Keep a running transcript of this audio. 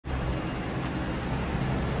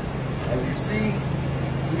you see,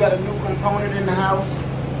 we got a new component in the house.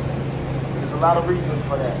 There's a lot of reasons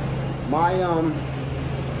for that. My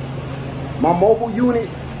mobile unit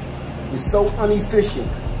is so inefficient.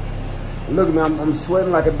 Look at me, I'm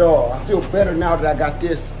sweating like a dog. I feel better now that I got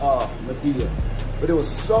this Medea. But it was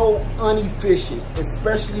so inefficient,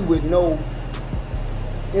 especially with no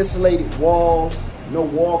insulated walls, no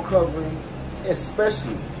wall covering,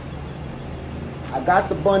 especially. I got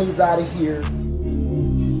the bunnies out of here.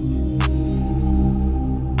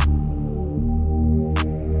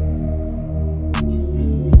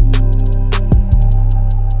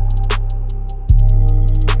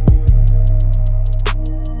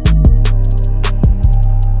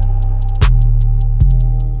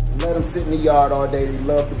 Let them sit in the yard all day. They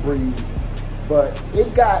love the breeze. But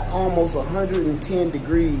it got almost 110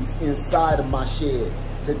 degrees inside of my shed.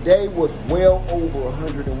 Today was well over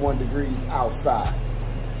 101 degrees outside.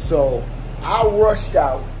 So I rushed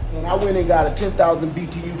out and I went and got a 10,000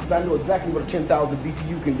 BTU because I know exactly what a 10,000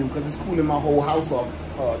 BTU can do because it's cooling my whole house off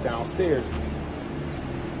downstairs.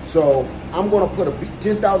 So I'm gonna put a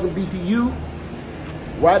 10,000 BTU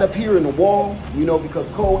right up here in the wall, you know, because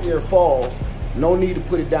cold air falls. No need to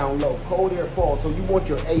put it down low. Cold air falls, so you want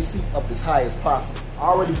your AC up as high as possible. I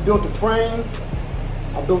already built the frame.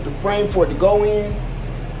 I built the frame for it to go in.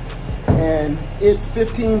 And it's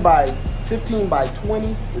 15 by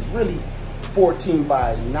 20. It's really 14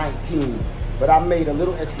 by 19. But I made a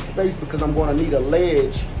little extra space because I'm gonna need a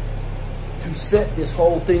ledge to set this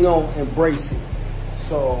whole thing on and brace it.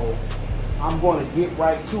 So I'm gonna get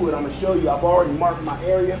right to it. I'm gonna show you, I've already marked my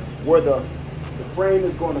area where the frame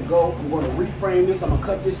is going to go. I'm going to reframe this. I'm going to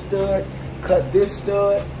cut this stud, cut this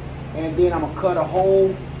stud, and then I'm going to cut a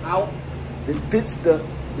hole out that fits the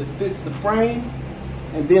frame,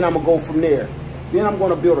 and then I'm going to go from there. Then I'm going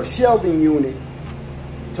to build a shelving unit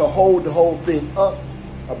to hold the whole thing up,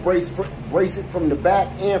 brace it from the back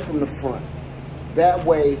and from the front. That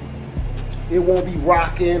way it won't be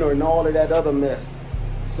rocking or all of that other mess.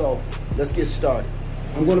 So let's get started.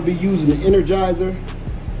 I'm going to be using the Energizer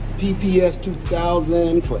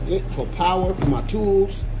pps2000 for power for my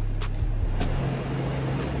tools.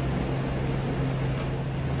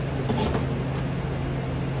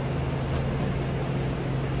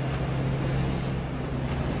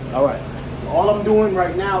 All right, so all I'm doing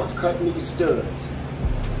right now is cutting these studs.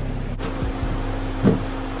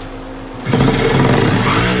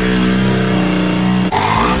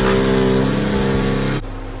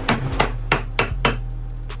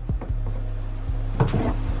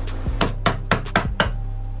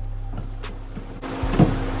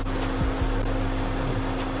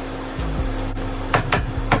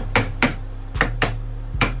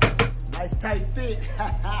 Nice tight fit.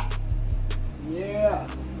 Yeah,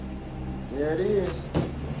 there it is.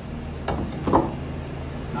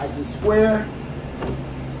 Nice and square.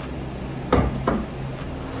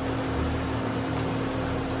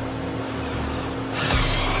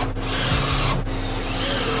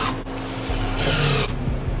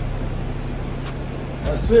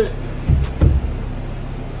 That's it.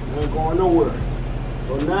 Ain't going nowhere.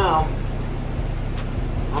 So now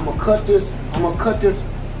I'm gonna cut this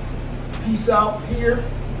piece out here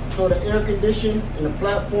so the air conditioning and the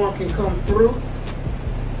platform can come through,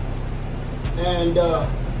 and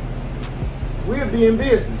we'll be in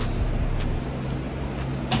business.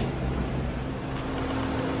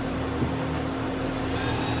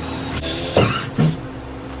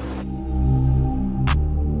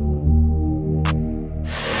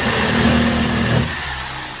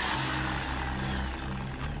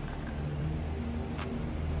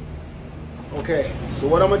 Okay, so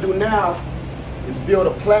what I'm gonna do now is build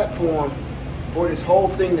a platform for this whole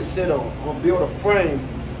thing to sit on. I'm gonna build a frame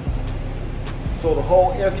so the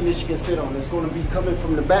whole air conditioner can sit on. It's gonna be coming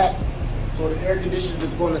from the back, so the air conditioner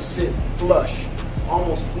is gonna sit flush,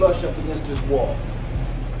 almost flush up against this wall.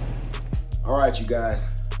 All right, you guys,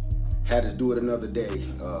 had to do it another day.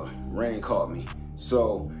 Rain caught me.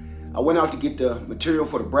 So I went out to get the material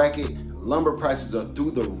for the bracket. Lumber prices are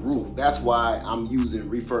through the roof. That's why I'm using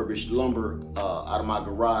refurbished lumber out of my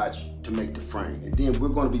garage to make the frame. And then we're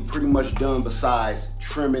gonna be pretty much done besides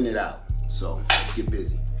trimming it out. So let's get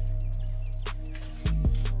busy.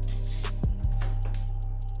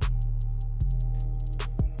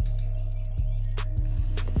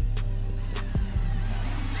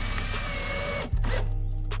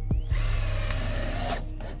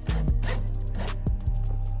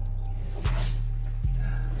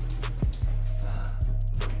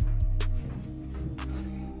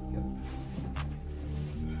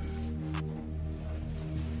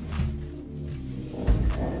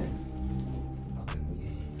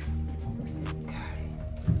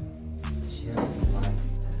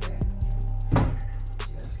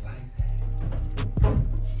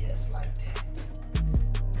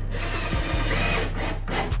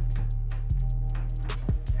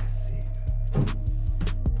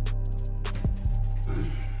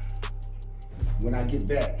 when I get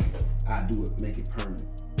back, I'll do it, make it permanent.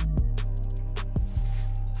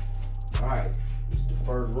 All right, it's the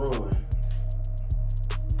first run.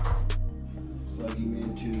 Plug him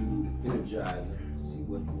into the Energizer, see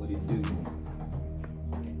what it do.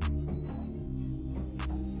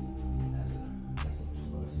 That's a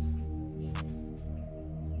plus.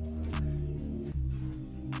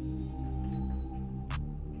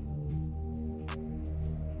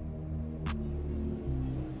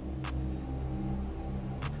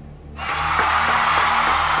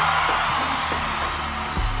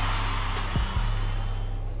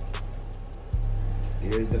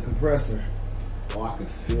 There's the compressor. Oh, I can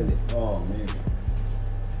feel it. Oh, man.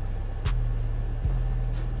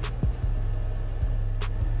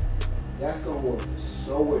 That's gonna work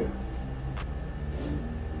so well.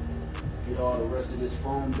 Get all the rest of this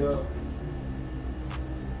foamed up.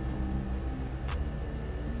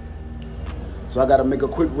 So I gotta make a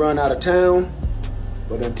quick run out of town.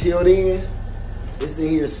 But until then, it's in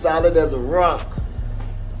here solid as a rock.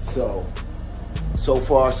 So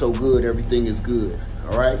far so good, everything is good,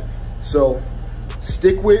 all right? So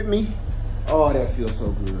stick with me. Oh, that feels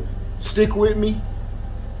so good. Stick with me.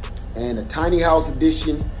 And the tiny house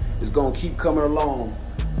edition is gonna keep coming along.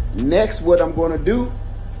 Next, what I'm gonna do,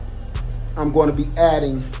 I'm gonna be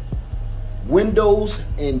adding windows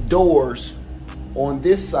and doors on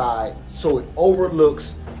this side so it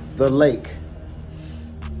overlooks the lake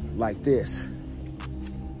like this.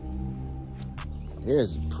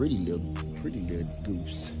 There's a pretty little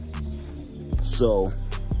goose. So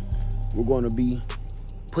we're going to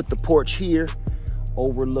put the porch here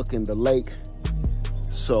overlooking the lake.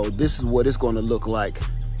 So this is what it's going to look like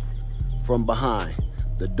from behind.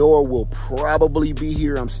 The door will probably be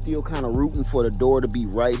here. I'm still kind of rooting for the door to be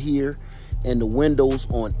right here and the windows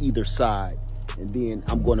on either side. And then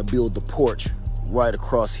I'm going to build the porch right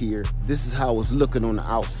across here. This is how it's looking on the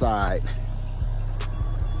outside.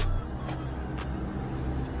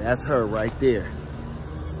 That's her right there.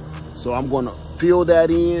 So I'm gonna fill that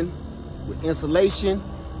in with insulation,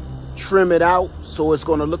 trim it out so it's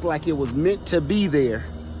gonna look like it was meant to be there.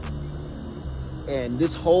 And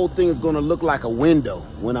this whole thing is gonna look like a window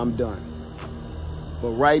when I'm done.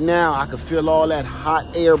 But right now I can feel all that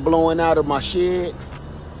hot air blowing out of my shed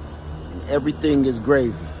and everything is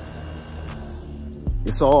gravy.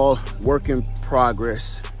 It's all work in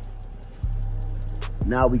progress.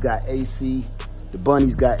 Now we got AC. The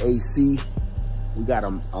bunnies got AC. We got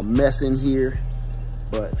a mess in here,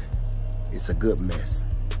 but it's a good mess.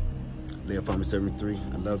 Leah Farmer 73,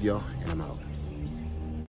 I love y'all, and I'm out.